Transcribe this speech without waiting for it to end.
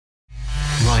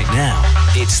Right now,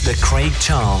 it's the Craig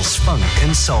Charles Funk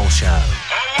and Soul Show.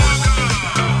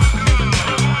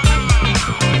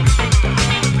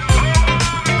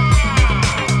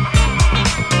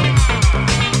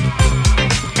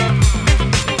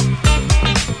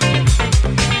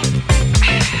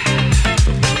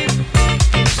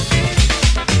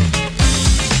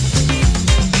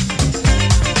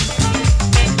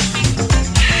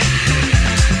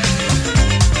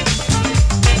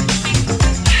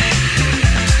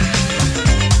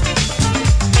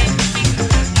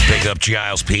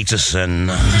 Giles Peterson.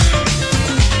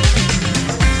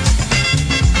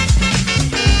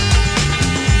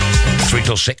 3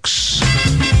 till 6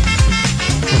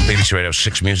 on BBC Radio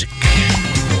 6 Music.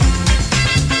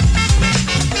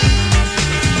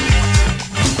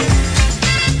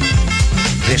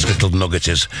 This little nugget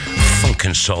is funk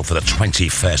and soul for the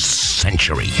 21st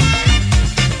century.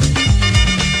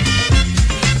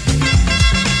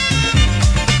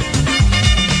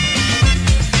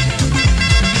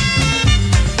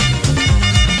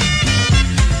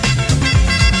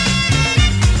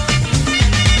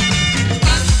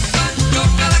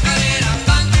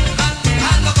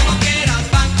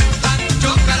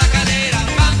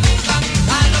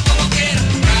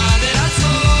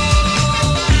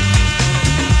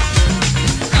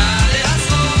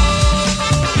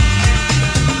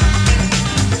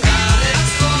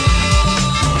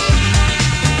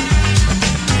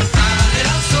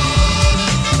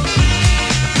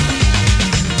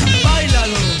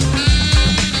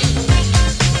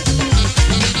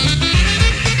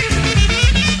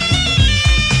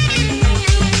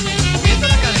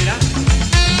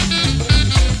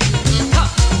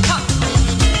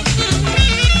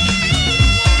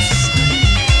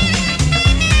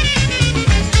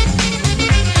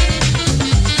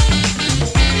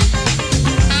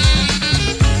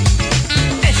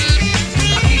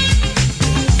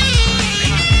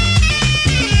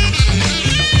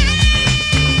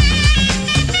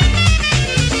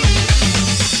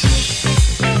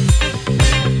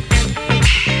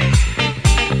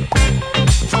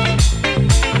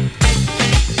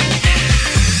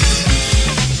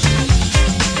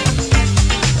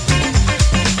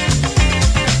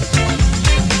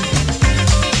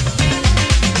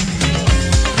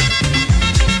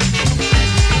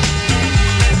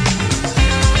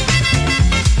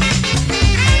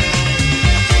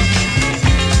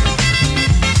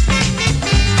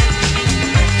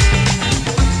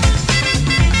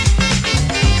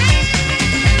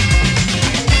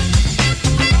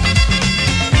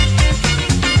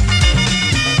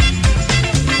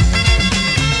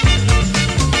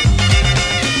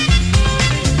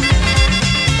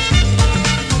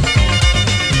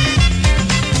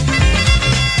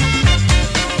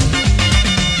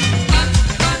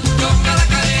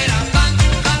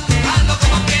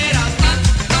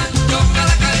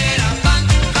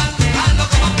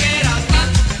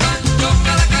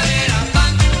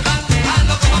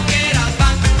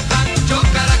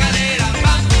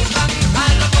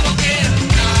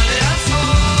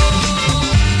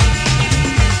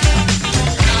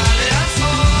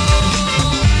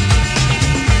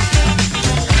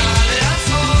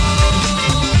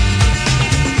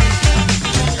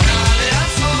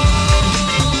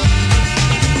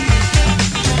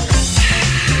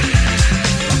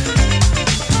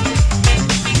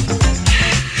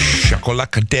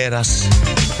 Caderas.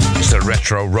 It's the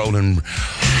retro Roland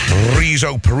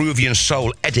Riso Peruvian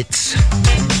soul edits.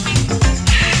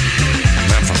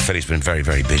 Man from Philly's been very,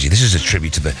 very busy. This is a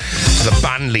tribute to the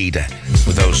band leader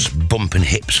with those bumping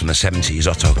hips from the 70s,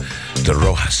 Otto de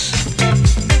Rojas.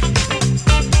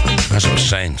 As I was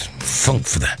saying, funk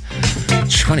for the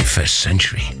 21st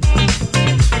century.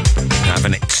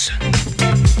 Having it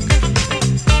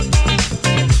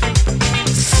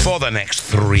for the next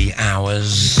 3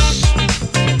 hours.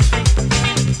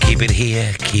 Keep it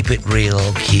here, keep it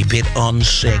real, keep it on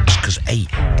 6, because 8